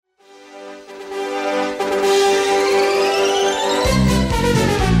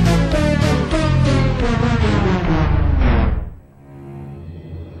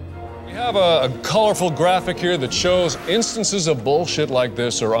have a colorful graphic here that shows instances of bullshit like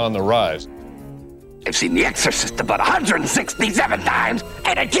this are on the rise. I've seen The Exorcist about 167 times,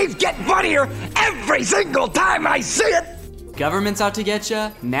 and it keeps getting funnier every single time I see it. Government's out to get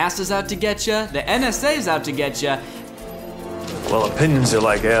ya, NASA's out to get ya, the NSA's out to get ya. Well, opinions are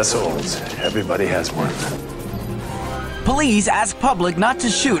like assholes. Everybody has one. Police ask public not to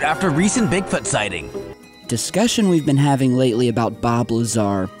shoot after recent Bigfoot sighting. Discussion we've been having lately about Bob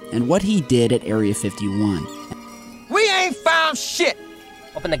Lazar and what he did at Area 51. We ain't found shit.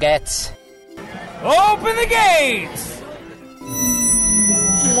 Open the gates. Open the gates!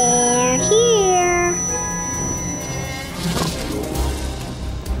 They're here.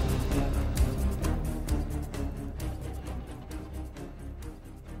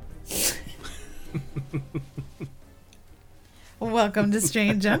 Welcome to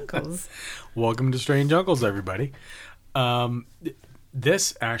Strange Uncles. Welcome to Strange Uncles, everybody.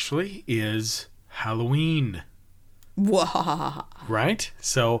 This actually is Halloween. Whoa. Right?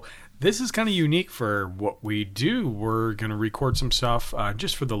 So this is kind of unique for what we do. We're going to record some stuff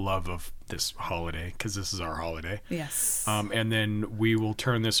just for the love of this holiday, because this is our holiday. Yes. And then we will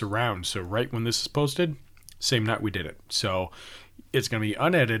turn this around. So right when this is posted, same night we did it. So it's going to be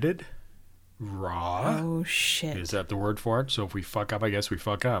unedited, raw. Oh, shit. Is that the word for it? So if we fuck up, I guess we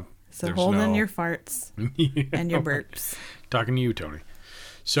fuck up. So hold in your farts and your burps. Talking to you, Tony.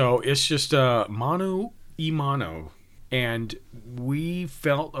 So it's just mano y mano. And we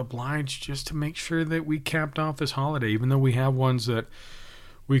felt obliged just to make sure that we capped off this holiday, even though we have ones that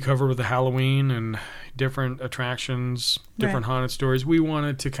we cover with the Halloween and different attractions, different haunted stories. We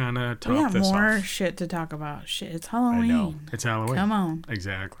wanted to kind of top this off. We got more shit to talk about. Shit, it's Halloween. I know. It's Halloween. Come on.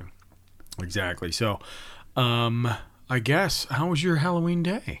 Exactly. So, I guess, how was your Halloween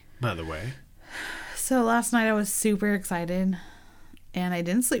day, by the way? So last night I was super excited, and I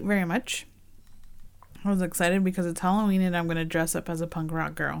didn't sleep very much. I was excited because it's Halloween and I'm going to dress up as a punk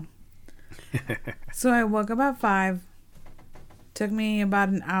rock girl. So I woke up at 5. Took me about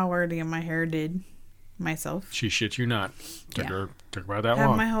an hour to get my hair did myself. She shit you not. Took about that Had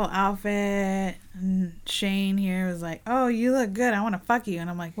long. my whole outfit. And Shane here was like, "Oh, you look good. I want to fuck you." And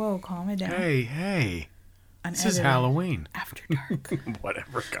I'm like, "Whoa, calm it down." Hey. This is Halloween. After dark.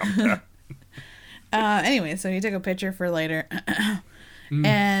 Whatever, calm down. Anyway, so he took a picture for later.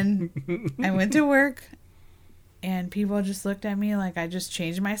 And I went to work, and people just looked at me like I just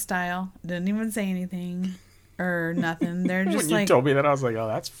changed my style. Didn't even say anything or nothing. They're just when you told me that, I was like, oh,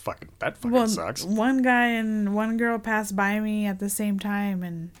 that fucking sucks. One guy and one girl passed by me at the same time,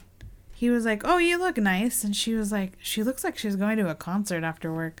 and he was like, "Oh, you look nice." And she was like, "She looks like she's going to a concert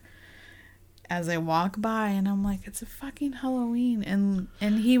after work." As I walk by, and I'm like, "It's a fucking Halloween." And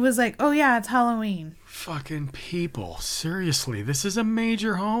he was like, "Oh yeah, it's Halloween." Fucking people. Seriously, this is a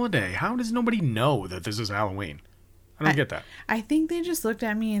major holiday. How does nobody know that this is Halloween? I don't get that. I think they just looked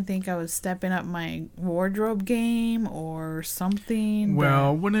at me and think I was stepping up my wardrobe game or something.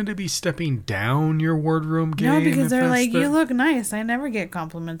 Well, wouldn't it be stepping down your wardrobe game? No, because they're like, "You look nice." I never get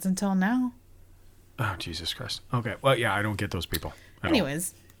compliments until now. Oh, Jesus Christ. Okay. Well, yeah, I don't get those people.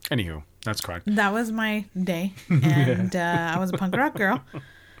 Anyways. Anywho, that's correct. That was my day. And I was a punk rock girl.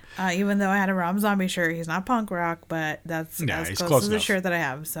 Even though I had a Rob Zombie shirt. He's not punk rock, but that's as close to the shirt that I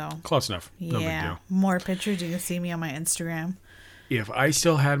have. So close enough. No big deal. More pictures. You can see me on my Instagram. If I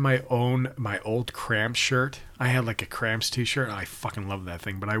still had my old Cramps shirt, I had like a Cramps t-shirt. I fucking love that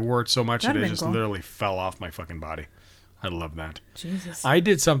thing, but I wore it so much that it just literally fell off my fucking body. I love that. Jesus. I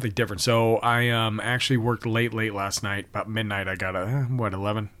did something different. So I actually worked late last night. About midnight, I got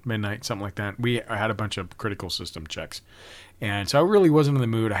 11 midnight, something like that. I had a bunch of critical system checks. And so I really wasn't in the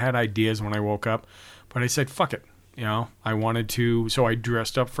mood. I had ideas when I woke up, but I said, fuck it. I wanted to, so I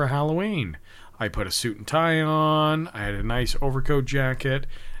dressed up for Halloween. I put a suit and tie on. I had a nice overcoat jacket.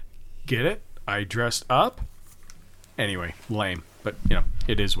 Get it? I dressed up. Anyway, lame. But,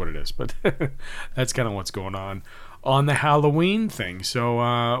 it is what it is. But that's kind of what's going on the Halloween thing.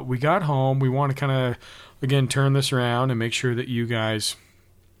 So we got home. We want to kind of, again, turn this around and make sure that you guys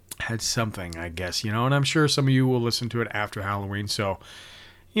had something, I guess, and I'm sure some of you will listen to it after Halloween. So,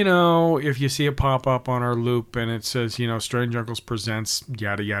 if you see it pop up on our loop and it says, Strange Uncles presents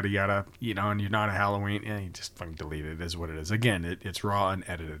yada, yada, yada, and you're not a Halloween, you just fucking delete it. It is what it is. Again, it's raw and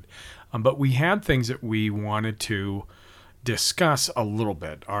edited. But we had things that we wanted to discuss a little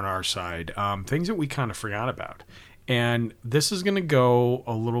bit on our side, things that we kind of forgot about. And this is going to go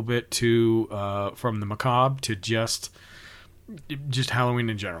a little bit to from the macabre to just Halloween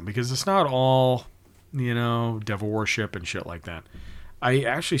in general, because it's not all, devil worship and shit like that. I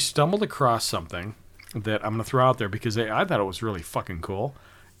actually stumbled across something that I'm going to throw out there because I thought it was really fucking cool.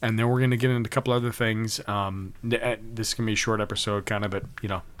 And then we're going to get into a couple other things. This is going to be a short episode, kind of, but,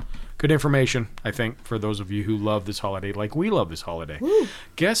 good information, I think, for those of you who love this holiday, like we love this holiday. Woo.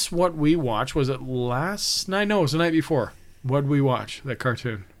 Guess what we watched? Was it last night? No, it was the night before. What did we watch? That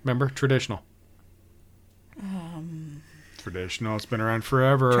cartoon. Remember? Traditional. Traditional. It's been around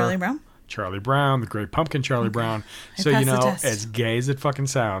forever. Charlie Brown, the Great Pumpkin Charlie Brown. So, as gay as it fucking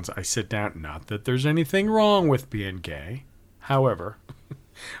sounds, I sit down. Not that there's anything wrong with being gay. However,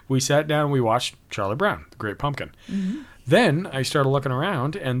 we sat down and we watched Charlie Brown, the Great Pumpkin. Mm-hmm. Then I started looking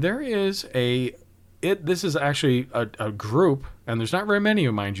around, and there is this is actually a group, and there's not very many,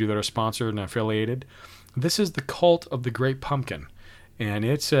 mind you, that are sponsored and affiliated. This is the Cult of the Great Pumpkin. And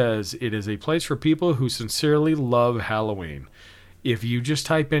it says it is a place for people who sincerely love Halloween. If you just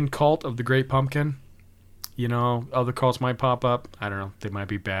type in Cult of the Great Pumpkin, other cults might pop up. I don't know. They might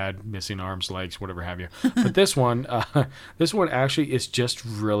be bad, missing arms, legs, whatever have you. But this one actually is just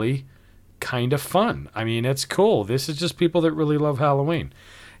really kind of fun. I mean, it's cool. This is just people that really love Halloween.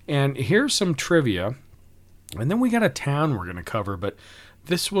 And here's some trivia. And then we got a town we're going to cover, but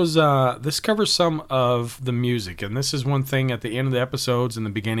this covers some of the music. And this is one thing at the end of the episodes, in the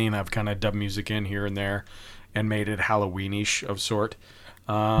beginning, I've kind of dubbed music in here and there and made it Halloweenish of sort.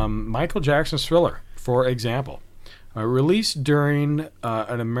 Michael Jackson's Thriller, for example, released during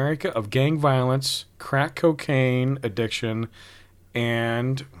an America of gang violence, crack cocaine addiction,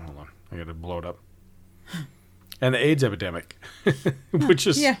 and hold on, I got to blow it up. And the AIDS epidemic, which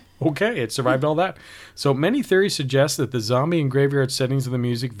is okay. It survived all that. So many theories suggest that the zombie and graveyard settings of the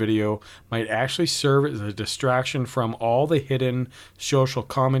music video might actually serve as a distraction from all the hidden social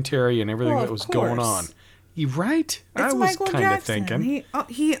commentary and everything that was going on. You right? It's Michael Jackson. Kind of thinking.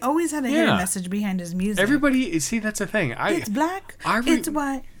 He always had a hidden message behind his music. Everybody, see, that's the thing. It's black. It's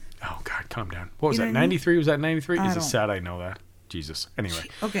white. Oh God, calm down. What was that? 93? Was that 93? Is it sad? I know that. Jesus. Anyway.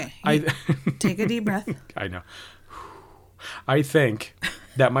 Okay. Take a deep breath. I know. I think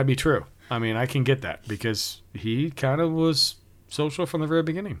that might be true. I mean, I can get that because he kind of was social from the very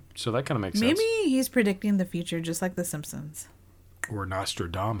beginning. So that kind of makes sense. Maybe he's predicting the future just like The Simpsons. Or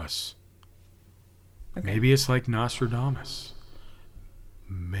Nostradamus. Okay. Maybe it's like Nostradamus.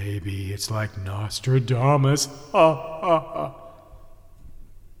 Maybe it's like Nostradamus.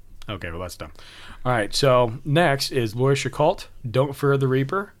 Okay, well, that's done. All right, so next is Louis Occult, Don't Fear the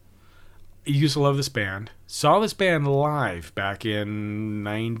Reaper. I used to love this band. Saw this band live back in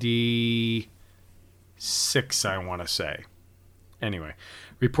 96, I want to say. Anyway,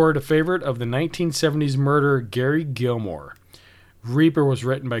 reported a favorite of the 1970s murderer Gary Gilmore. Reaper was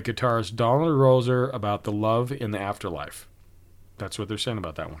written by guitarist Donald Roser about the love in the afterlife. That's what they're saying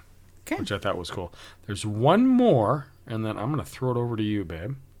about that one, which I thought was cool. There's one more, and then I'm going to throw it over to you,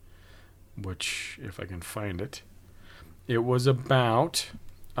 babe, which, if I can find it, it was about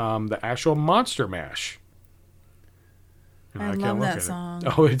the actual Monster Mash. And I love that song.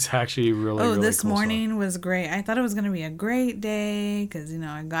 Oh, it's actually really, really this cool morning song. Was great. I thought it was going to be a great day because,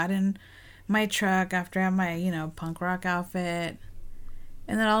 I got in my truck after I had my, punk rock outfit.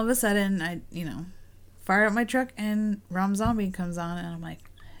 And then all of a sudden, I, fire up my truck and Rob Zombie comes on. And I'm like,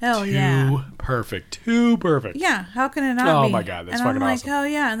 hell yeah. Too perfect. Yeah, how can it not be? Oh, my God, that's fucking awesome. And I'm like, hell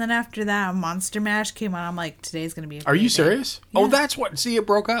yeah. And then after that, Monster Mash came on. I'm like, today's going to be a great Are you day. serious? Yeah. Oh, that's what. See, it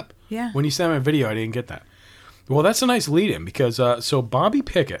broke up. Yeah. When you sent me a video, I didn't get that. Well, that's a nice lead-in because, so Bobby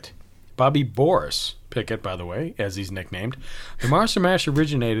Boris Pickett, by the way, as he's nicknamed, the Monster Mash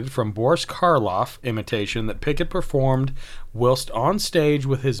originated from Boris Karloff imitation that Pickett performed whilst on stage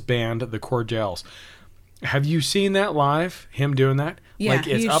with his band, the Cordials. Have you seen that live? Him doing that? Yeah, like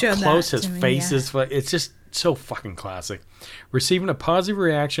it's up close. His face is. It's just so fucking classic. Receiving a positive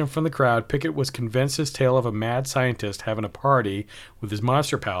reaction from the crowd, Pickett was convinced his tale of a mad scientist having a party with his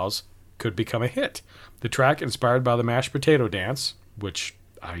monster pals could become a hit. The track, inspired by the mashed potato dance, which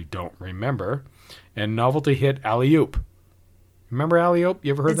I don't remember, and novelty hit Alley Oop. Remember Alley Oop?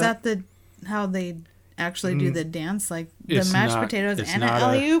 You ever heard that? Is that how they actually do the dance, like the mashed potatoes and an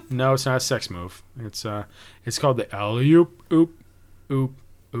Alley Oop? No, it's not a sex move. It's called the Alley Oop, oop, oop,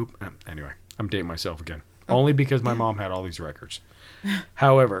 oop. Anyway, I'm dating myself again. Only because my mom had all these records.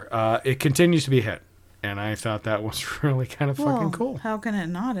 However, it continues to be a hit. And I thought that was really kind of fucking cool. How can it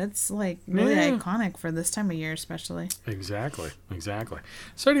not? It's like really iconic for this time of year, especially. Exactly.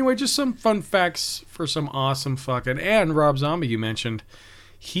 So anyway, just some fun facts for some awesome fucking... And Rob Zombie, you mentioned,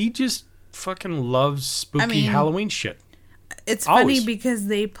 he just fucking loves spooky Halloween shit. It's funny because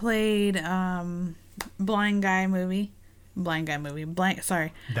they played Blind Guy movie.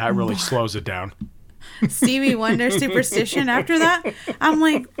 Sorry. That really slows it down. Stevie Wonder Superstition. After that, I'm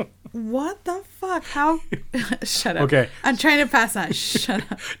like, What the fuck? How? Shut up. Okay. I'm trying to pass that. Shut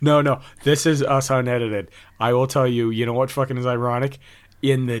up. No. This is us unedited. I will tell you, you know what fucking is ironic?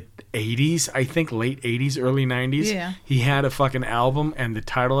 In the 80s, I think late 80s, early 90s, Yeah. he had a fucking album and the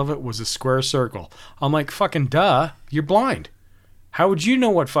title of it was A Square Circle. I'm like, fucking duh, you're blind. How would you know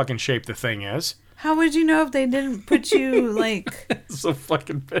what fucking shape the thing is? How would you know if they didn't put you like? So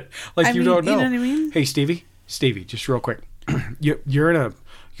fucking like I you mean, don't know. You know what I mean? Hey, Stevie, just real quick. You're in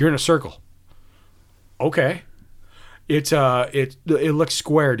a circle. Okay. It looks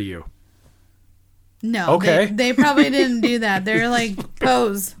square to you. No. Okay. They probably didn't do that. They're like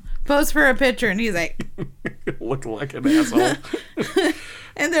pose for a picture, and he's like, Look like an asshole.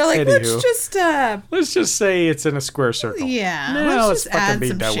 and they're like, Anywho. let's just say it's in a square circle. Yeah, No, let's just add be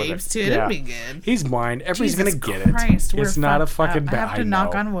some done with shapes to it. Yeah. It'll be good. He's blind. Everybody's Jesus gonna get Christ, it. we're It's not a fucked fucking up. I have to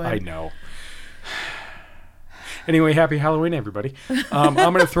knock on wood. I know. Anyway, happy Halloween, everybody. I'm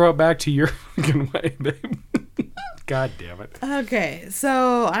gonna throw it back to your fucking way, babe. God damn it. Okay,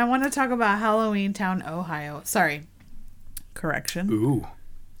 so I want to talk about Halloween Town, Ohio. Sorry. Correction. Ooh.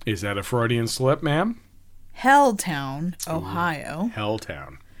 Is that a Freudian slip, ma'am? Helltown, Ohio.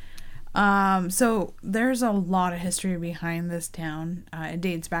 Helltown. So there's a lot of history behind this town. It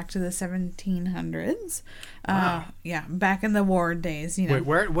dates back to the 1700s. Yeah, back in the war days, you know.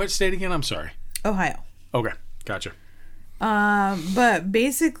 Wait, what state again? I'm sorry. Ohio. Okay, gotcha. But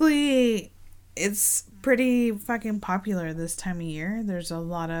basically, it's pretty fucking popular this time of year. There's a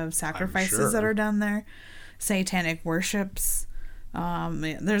lot of sacrifices that are done there, satanic worships.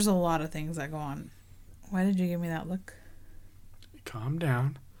 There's a lot of things that go on. Why did you give me that look? Calm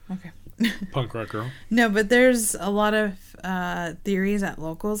down. Okay. Punk rock girl. No, but there's a lot of theories that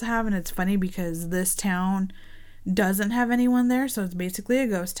locals have, and it's funny because this town doesn't have anyone there, so it's basically a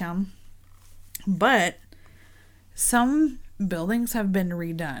ghost town. But some buildings have been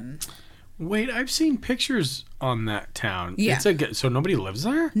redone. Wait, I've seen pictures on that town. Yeah. So nobody lives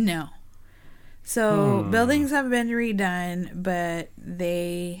there? No. So buildings have been redone, but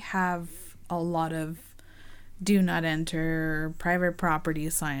they have a lot of do not enter, private property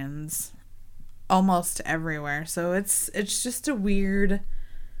signs almost everywhere. So it's just a weird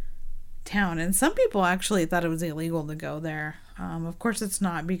town. And some people actually thought it was illegal to go there. Of course it's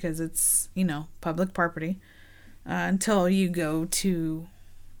not, because it's, public property until you go to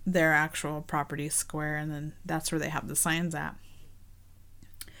their actual property square, and then that's where they have the signs at.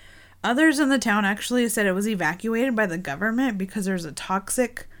 Others in the town actually said it was evacuated by the government because there's a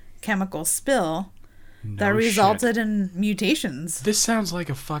toxic chemical spill that resulted in mutations. This sounds like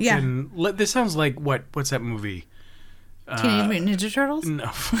a fucking... Yeah. This sounds like what's that movie? Teenage Mutant Ninja Turtles?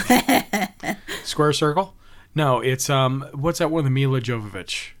 No. Square Circle? No, it's what's that one with Mila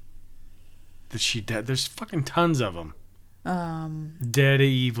Jovovich? That she dead. There's fucking tons of them. Dead,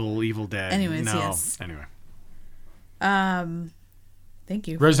 Evil Dead. Anyways, no. Yes. Anyway. Thank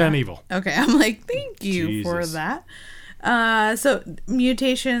you. Resident Evil. Okay, I'm like, thank you Jesus. for that. So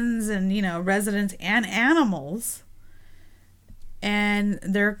mutations and, residents and animals. And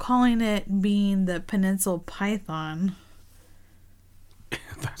they're calling it being the Peninsula Python.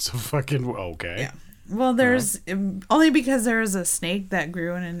 That's a fucking... Okay. Yeah. Well, there's... Only because there was a snake that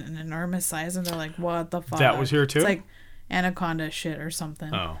grew in an enormous size, and they're like, what the fuck? That was here too? It's like anaconda shit or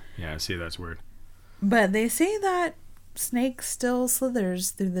something. Oh, yeah, see, that's weird. But they say that snake still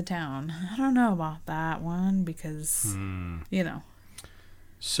slithers through the town. I don't know about that one because,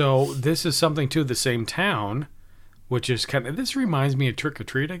 So this is something to the same town, which is kind of... This reminds me of Trick or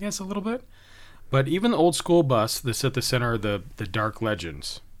Treat, I guess, a little bit. But even the old school bus that's at the center of the Dark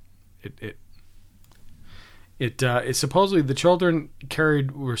Legends, it supposedly the children they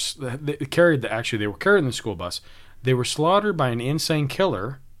were carried in the school bus. They were slaughtered by an insane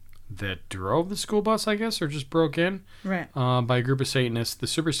killer that drove the school bus, I guess, or just broke in. Right. By a group of Satanists. The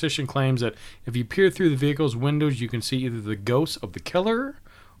superstition claims that if you peer through the vehicle's windows, you can see either the ghost of the killer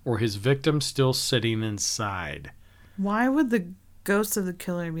or his victim still sitting inside. Why would the ghost of the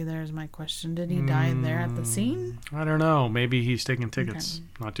killer be there is my question. Did he die there at the scene? I don't know. Maybe he's taking tickets.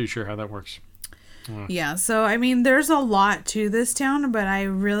 Okay. Not too sure how that works. Yeah, so I mean, there's a lot to this town, but I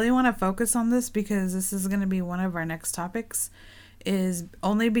really want to focus on this because this is going to be one of our next topics, is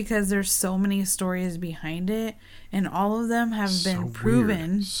only because there's so many stories behind it, and all of them have been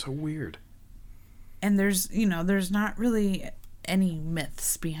proven. Weird. So weird. And there's not really any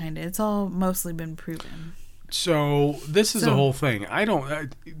myths behind it. It's all mostly been proven. So this is the whole thing.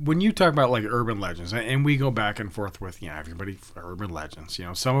 When you talk about like urban legends, and we go back and forth with, everybody, urban legends,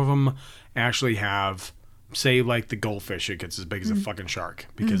 some of them actually have say like the goldfish, it gets as big as a fucking shark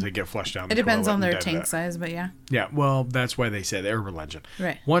because they get flushed down. It depends on their tank size, but yeah. Yeah, well, that's why they say they're urban legend.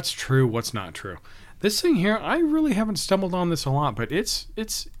 Right. What's true, what's not true. This thing here, I really haven't stumbled on this a lot, but it's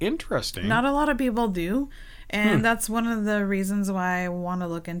interesting. Not a lot of people do. And that's one of the reasons why I want to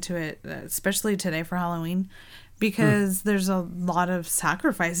look into it, especially today for Halloween, because there's a lot of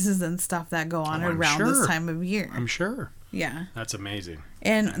sacrifices and stuff that go on around this time of year. I'm sure. Yeah. That's amazing.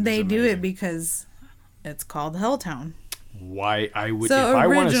 And they do it because it's called Helltown. Why I would, So if I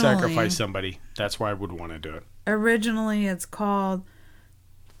want to originally- sacrifice somebody, that's why I would want to do it. Originally, it's called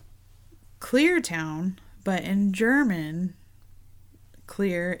Cleartown, but in German,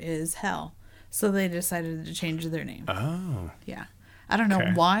 clear is hell. So they decided to change their name. Oh. Yeah. I don't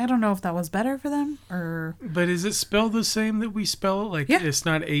know why. I don't know if that was better for them or... But is it spelled the same that we spell it? Like, Yeah. it's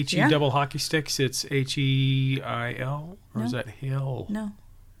not H-E double hockey sticks, it's H-E-I-L? Or is that hill? No.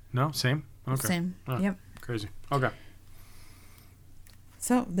 No? Same? Okay. Same. Yep. Crazy. Okay.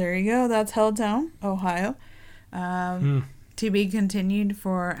 So there you go. That's Helltown, Ohio. To be continued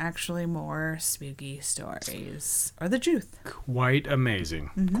for actually more spooky stories or the truth. Quite amazing.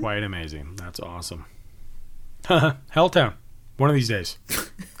 Quite amazing. That's awesome. Helltown. One of these days.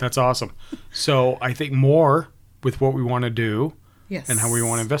 That's awesome. So I think more with what we want to do Yes. and how we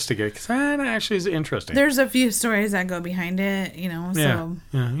want to investigate, because that actually is interesting. There's a few stories that go behind it, you know. So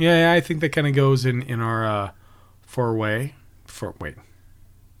Yeah, I think that kind of goes in our four-way.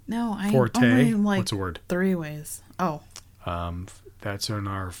 no, I Forte? only like What's the word? 3 ways. Oh, That's in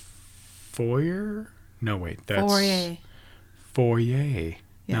our foyer? No, wait. That's foyer. Foyer.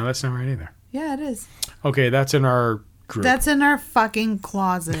 Yeah. No, that's not right either. Yeah, it is. Okay, that's in our group. That's in our fucking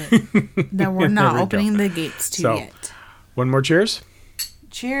closet that we're not opening the gates to yet. One more cheers.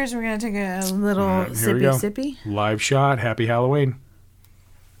 Cheers. We're going to take a little Here we go. sippy. Live shot. Happy Halloween.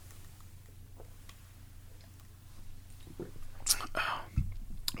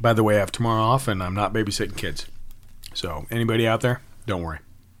 By the way, I have tomorrow off and I'm not babysitting kids. So anybody out there, don't worry.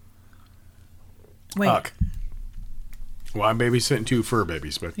 Wait. Huck. Well, I'm babysitting 2 fur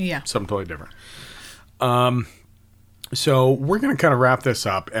babies, but something totally different. So we're going to kind of wrap this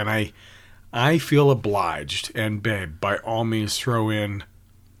up, and I feel obliged, and babe, by all means throw in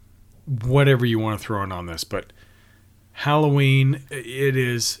whatever you want to throw in on this, but Halloween,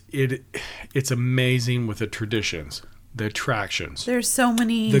 it's amazing with the traditions, the attractions. There's so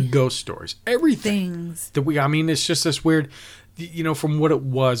many the ghost stories, everything things that it's just this weird, from what it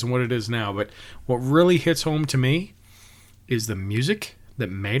was and what it is now. But what really hits home to me is the music that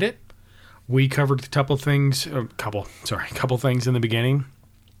made it. We covered a couple things in the beginning,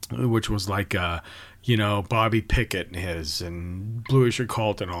 which was like, Bobby Pickett and his, and Blue Oyster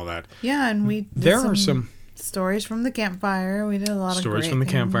Cult and all that. Yeah, and we did there are some stories from the campfire. We did a lot of stories great from the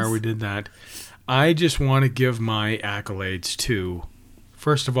things. campfire. We did that. I just want to give my accolades to,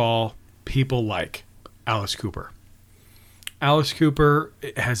 first of all, people like Alice Cooper. Alice Cooper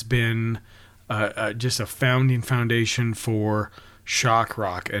has been just a foundation for shock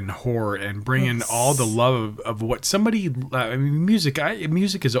rock and horror and bringing all the love of what somebody. Music.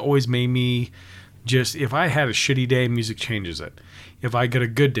 Music has always made me just. If I had a shitty day, music changes it. If I get a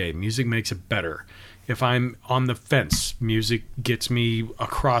good day, music makes it better. If I'm on the fence, music gets me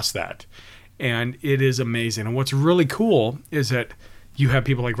across that. And it is amazing. And what's really cool is that you have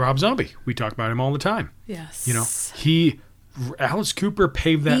people like Rob Zombie. We talk about him all the time. Yes. Alice Cooper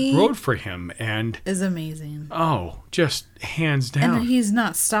paved that road for him and is amazing. Oh, just hands down. And he's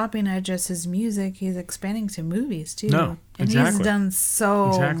not stopping at just his music. He's expanding to movies too. No, and exactly. he's done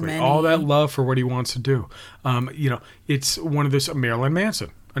so many. All that love for what he wants to do. It's one of those, Marilyn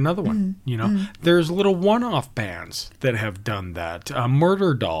Manson. Another one, There's little one-off bands that have done that.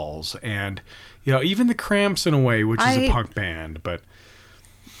 Murder Dolls and, even the Cramps in a way, which is a punk band. But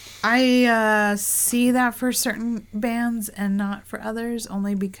I see that for certain bands and not for others,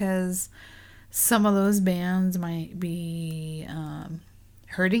 only because some of those bands might be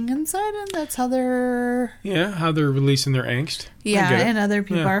hurting inside, and that's how they're... Yeah, how they're releasing their angst. Yeah, and other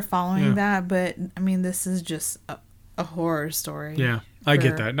people are following that, but, this is just a horror story. Yeah. I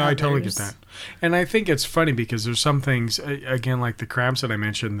get that. No, I totally get that. And I think it's funny because there's some things, again, like the Cramps that I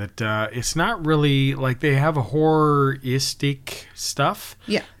mentioned, that it's not really like they have a horror-istic stuff.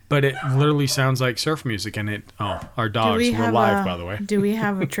 Yeah. But it literally sounds like surf music. And our dogs were live, by the way. Do we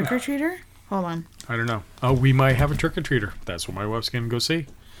have a trick-or-treater? Hold on. I don't know. Oh, we might have a trick-or-treater. That's what my wife's going to go see.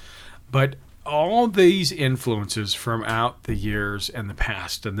 But all these influences from out the years and the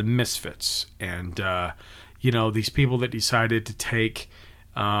past and the Misfits and... these people that decided to take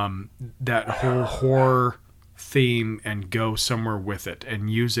that whole horror theme and go somewhere with it and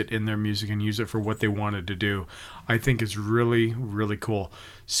use it in their music and use it for what they wanted to do, I think is really, really cool.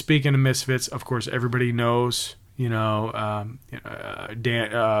 Speaking of Misfits, of course, everybody knows, Danzig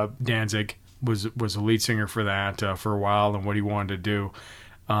was a lead singer for that for a while and what he wanted to do.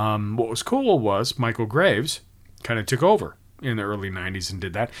 What was cool was Michael Graves kind of took over in the early 90s and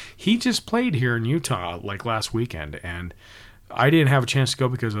did that. He just played here in Utah like last weekend, and I didn't have a chance to go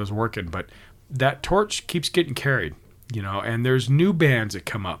because I was working, but that torch keeps getting carried, and there's new bands that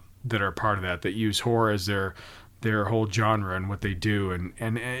come up that are part of that use horror as their whole genre and what they do, and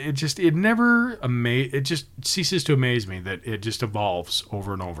it just ceases to amaze me that it just evolves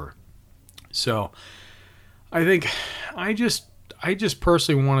over and over. So I think I just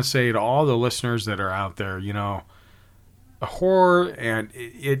personally want to say to all the listeners that are out there, a horror, and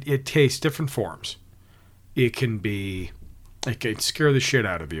it takes different forms. It can scare the shit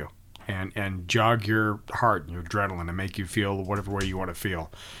out of you and jog your heart and your adrenaline and make you feel whatever way you want to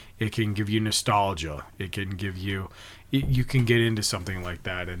feel. It can give you nostalgia. It can give you... You can get into something like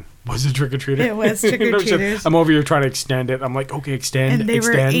that. And was it Trick-or-Treater? It was Trick-or-Treaters. I'm over here trying to extend it. I'm like, okay, extend. And they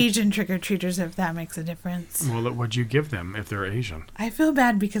were Asian Trick-or-Treaters, if that makes a difference. Well, what'd you give them if they're Asian? I feel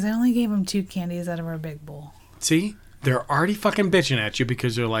bad because I only gave them 2 candies out of our big bowl. See? They're already fucking bitching at you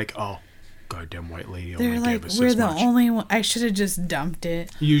because they're like, oh, goddamn white lady only gave us we're this the much. only one. I should have just dumped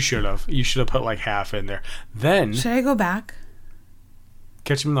it. You should have. You should have put like half in there. Then... Should I go back?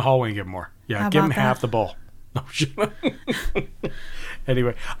 Catch him in the hallway and give him more. Yeah, How give him about half that? the bowl. No,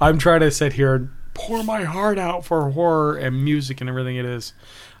 anyway, I'm trying to sit here and pour my heart out for horror and music and everything it is.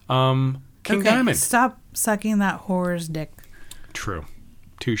 King Diamond. Stop sucking that horror's dick. True.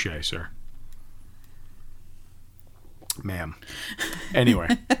 Touche, sir. Ma'am.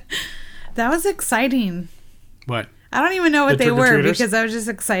 Anyway. That was exciting. What? I don't even know what The they were trick-or-treaters? because I was just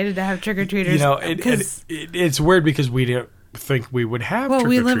excited to have trick-or-treaters. It's weird because we didn't think we would have well,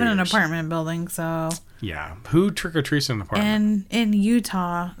 we live in an trick-or-treaters. apartment building, so... Yeah. Who trick-or-treats in an apartment? And in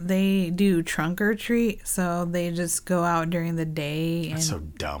Utah, they do trunk-or-treat, so they just go out during the day and That's so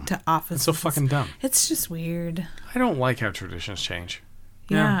dumb. to offices. That's so fucking dumb. It's just weird. I don't like how traditions change.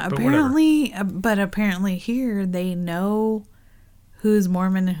 Yeah, but apparently here they know who's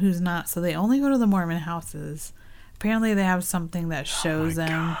Mormon and who's not, so they only go to the Mormon houses. Apparently they have something that shows them.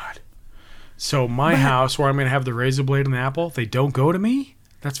 God. So my house where I'm going to have the razor blade and the apple, they don't go to me?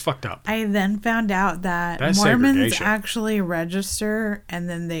 That's fucked up. I then found out that That's Mormons segregation. actually register and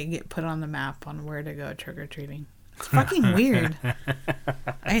then they get put on the map on where to go trick-or-treating. It's fucking weird.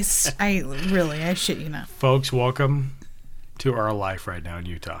 I shit you not. Folks, welcome to our life right now in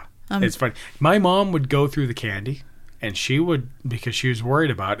Utah. It's funny. My mom would go through the candy, and she would, because she was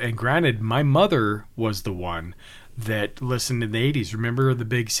worried about it. And granted, my mother was the one that listened in the 80s. Remember the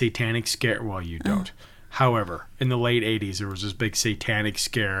big satanic scare? Well, you don't. However, in the late 80s, there was this big satanic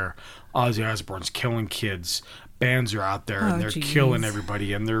scare. Ozzy Osbourne's killing kids. Bands are out there, and they're killing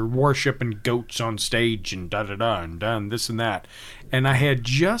everybody, and they're worshiping goats on stage, and da-da-da, and done this and that. And I had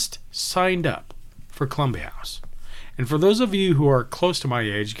just signed up for Columbia House. And for those of you who are close to my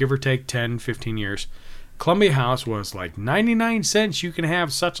age, give or take 10, 15 years, Columbia House was like 99 cents. You can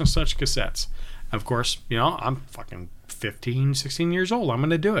have such and such cassettes. Of course, I'm fucking 15, 16 years old. I'm going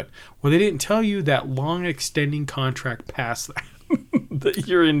to do it. Well, they didn't tell you that long extending contract past that. That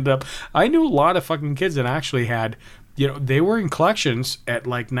you ended up. I knew a lot of fucking kids that actually had, they were in collections at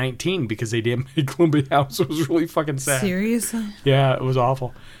like 19 because they didn't make Columbia House. It was really fucking sad. Seriously? Yeah, it was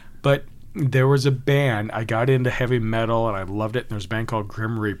awful. But there was a band. I got into heavy metal and I loved it. And there's a band called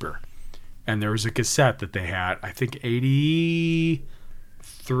Grim Reaper. And there was a cassette that they had, I think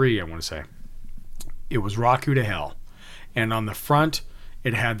 83, I want to say. It was Rock You to Hell. And on the front,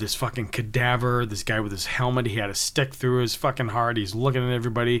 it had this fucking cadaver, this guy with his helmet. He had a stick through his fucking heart. He's looking at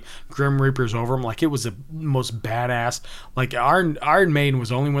everybody. Grim Reaper's over him. Like, it was the most badass. Like, Iron Maiden was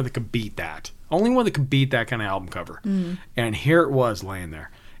the only one that could beat that. Only one that could beat that kind of album cover. Mm. And here it was laying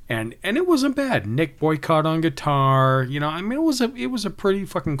there. And it wasn't bad. Nick Boycott on guitar. It was a pretty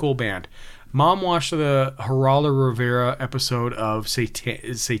fucking cool band. Mom watched the Geraldo Rivera episode of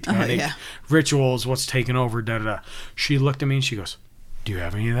Satanic Rituals, What's Taken Over, da-da-da. She looked at me and she goes, "Do you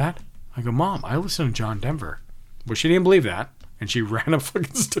have any of that?" I go, "Mom, I listen to John Denver." Well, she didn't believe that. And she ran up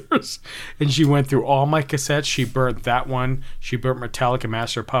fucking stairs. And she went through all my cassettes. She burnt that one. She burnt Metallica,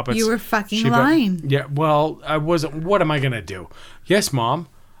 Master of Puppets. You were fucking lying. Yeah, well, I wasn't. What am I going to do? Yes, Mom.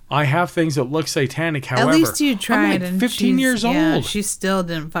 I have things that look satanic. However, at least you tried. I'm like 15 years old. She still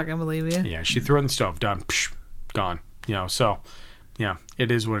didn't fucking believe you. Yeah, she threw it in the stove. Done. Psh, gone. So, yeah,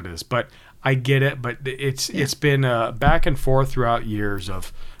 it is what it is. But I get it. But it's been back and forth throughout years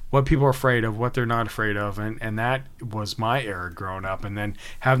of what people are afraid of, what they're not afraid of, and that was my era growing up. And then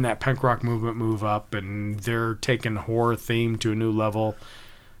having that punk rock movement move up, and they're taking horror theme to a new level,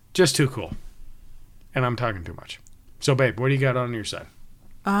 just too cool. And I'm talking too much. So, babe, what do you got on your side?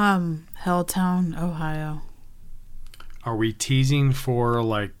 Helltown, Ohio. Are we teasing for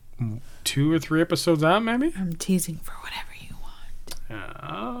like 2 or 3 episodes out, maybe? I'm teasing for whatever you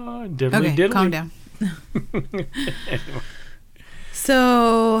want. Diddly diddly. Calm down. Anyway.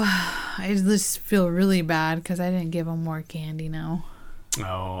 So, I just feel really bad because I didn't give them more candy now.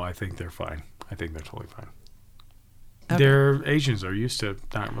 Oh, I think they're fine. I think they're totally fine. Okay. They're Asians. They're used to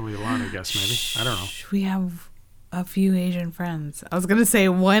not really a lot, I guess, maybe. I don't know. We have a few Asian friends. I was going to say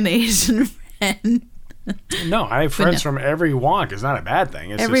one Asian friend. No, I have friends from every wonk. It's not a bad thing.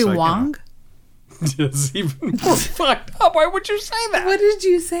 It's every just like, wonk? It's even more fucked up. Why would you say that? What did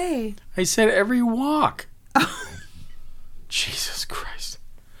you say? I said every walk. Jesus Christ.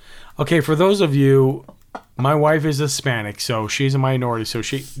 Okay, for those of you, my wife is Hispanic, so she's a minority. So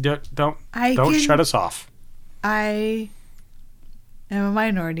she don't shut us off. I am a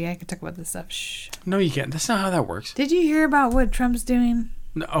minority. I can talk about this stuff. Shh. No, you can't. That's not how that works. Did you hear about what Trump's doing?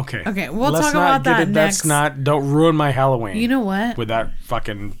 No, okay. Okay, we'll talk about that next. Don't ruin my Halloween. You know what? With that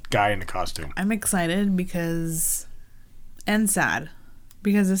fucking guy in the costume. I'm excited and sad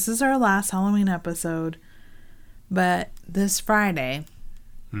because this is our last Halloween episode. But this Friday,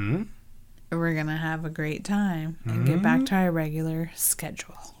 we're going to have a great time and get back to our regular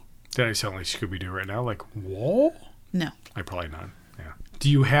schedule. Did I sound like Scooby-Doo right now? Like, whoa? No. I probably not. Yeah. Do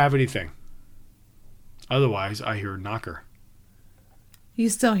you have anything? Otherwise, I hear knocker. You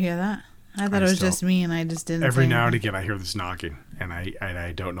still hear that? I thought it was just me and I just didn't. Every now and again I hear this knocking and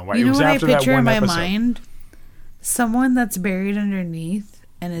I don't know why. You know it was what after I picture that one in my episode. mind? Someone that's buried underneath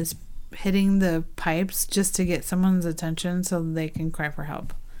and is hitting the pipes just to get someone's attention so they can cry for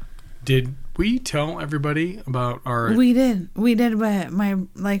help. Did we tell everybody about our... We did, but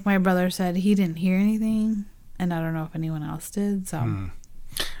my brother said he didn't hear anything, and I don't know if anyone else did, so...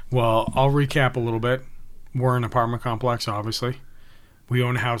 Well, I'll recap a little bit. We're in an apartment complex, obviously. We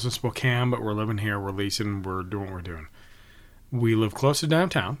own a house in Spokane, but we're living here, we're leasing, we're doing what we're doing. We live close to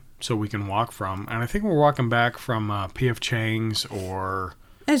downtown, so we can walk from... And I think we're walking back from P.F. Chang's or...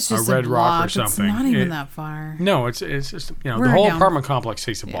 It's just a Red Rock or It's something. not even that far. No, it's just, We're the whole down. apartment complex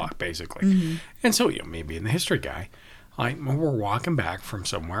takes a block, basically. Mm-hmm. And so, me being the history guy, we're walking back from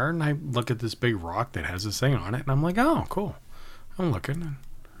somewhere, and I look at this big rock that has this thing on it, and I'm like, oh, cool. I'm looking,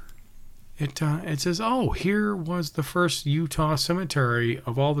 and it says, oh, here was the first Utah cemetery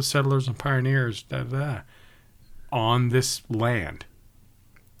of all the settlers and pioneers, on this land.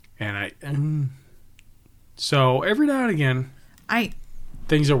 And so every now and again,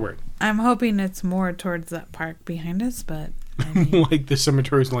 things are weird. I'm hoping it's more towards that park behind us, but I mean, like the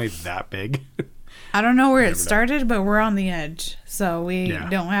cemetery is only that big. I don't know where it started, but we're on the edge, so we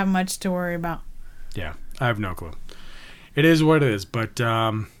don't have much to worry about. Yeah, I have no clue. It is what it is, but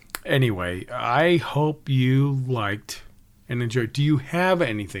anyway, I hope you liked and enjoyed. Do you have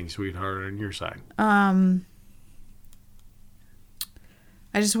anything, sweetheart, on your side? I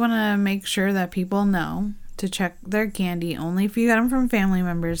just want to make sure that people know to check their candy only if you got them from family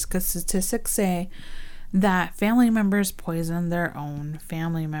members, because statistics say that family members poison their own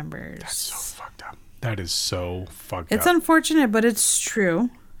family members. That's so fucked up. That is so fucked It's up. unfortunate, but it's true.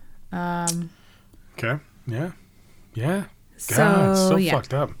 Okay. Yeah. God, So, it's so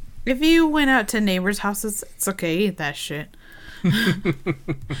fucked up. If you went out to neighbors' houses, it's okay. Eat that shit.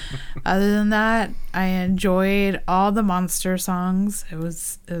 Other than that, I enjoyed all the monster songs. It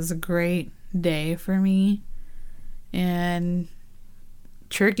was a great day for me. And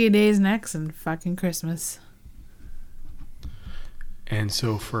Turkey Day's next and fucking Christmas. And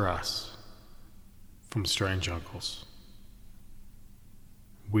so for us, from Strange Uncles,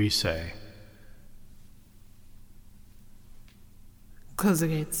 we say... Close the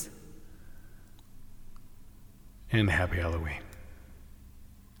gates. And Happy Halloween.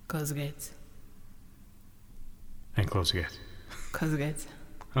 Close the gates. And close the gates. Close the gates.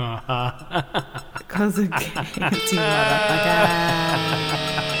 Close the gates, you motherfucker.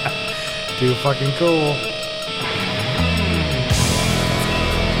 Too fucking cool.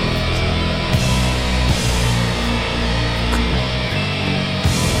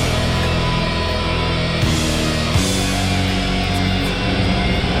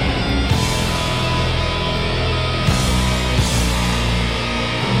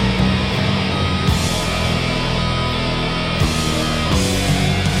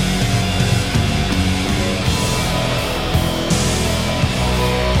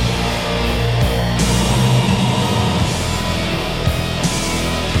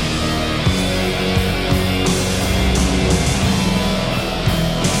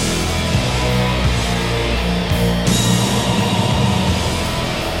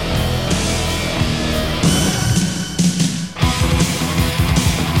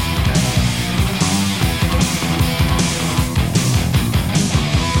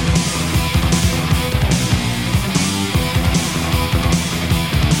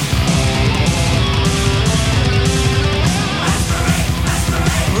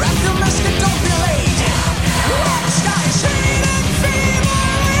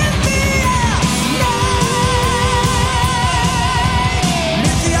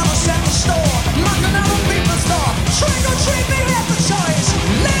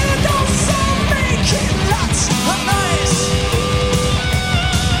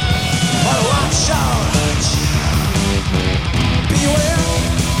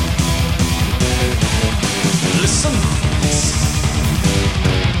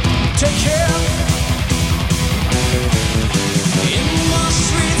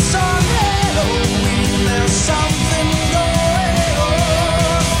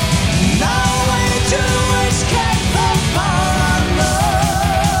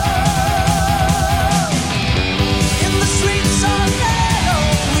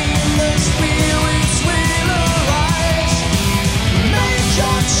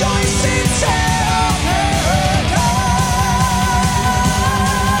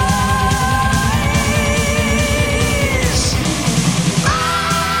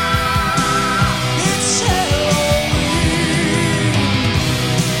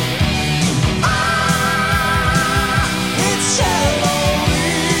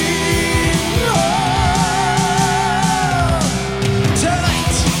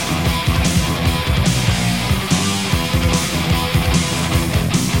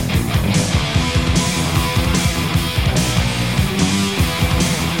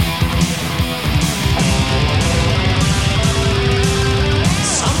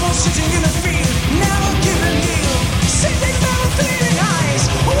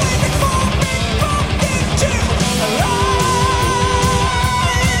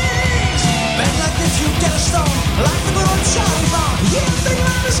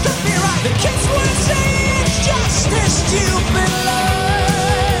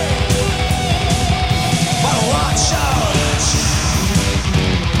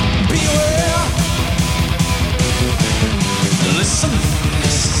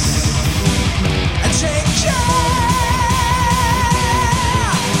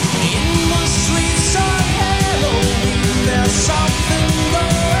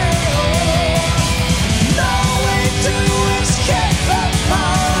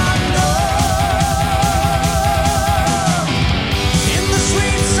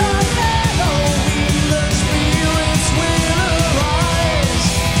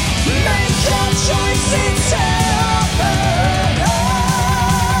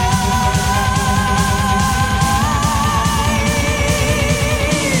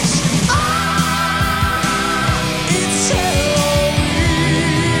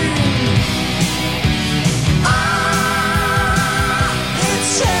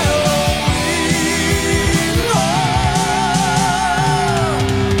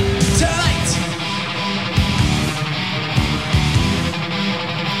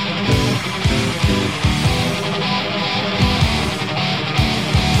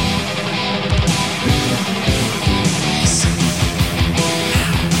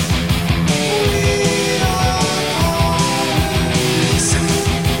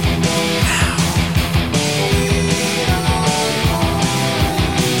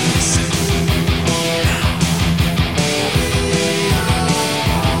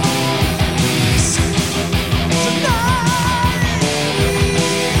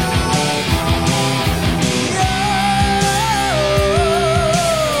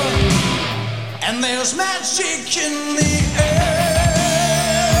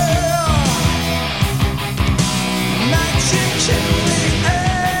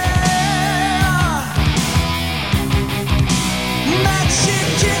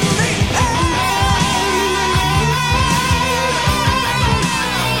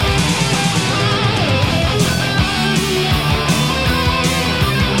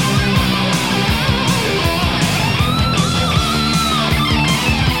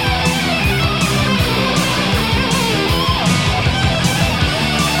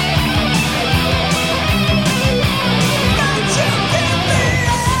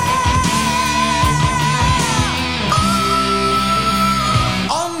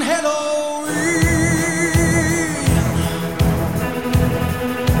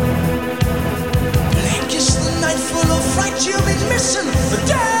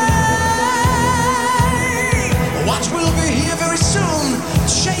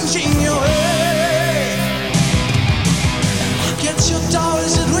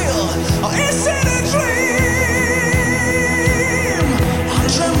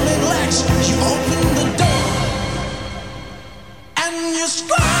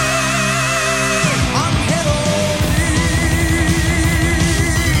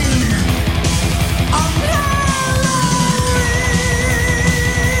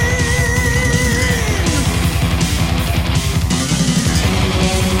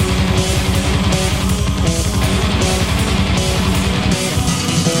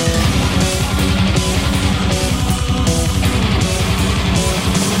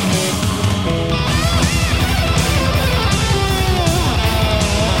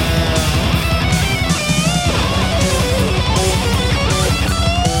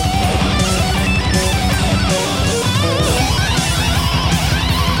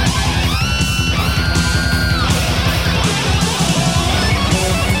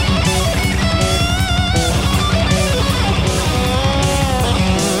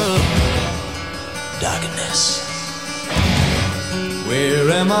 darkness. Where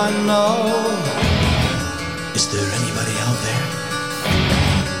am I now? Is there anybody out there?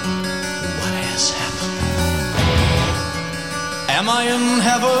 What has happened? Am I in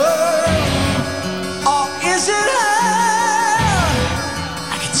heaven? Or is it hell?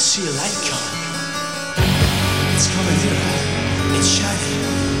 I can see a light coming. It's coming here. It's shining.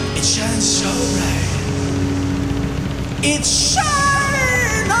 It shines so bright. It shines!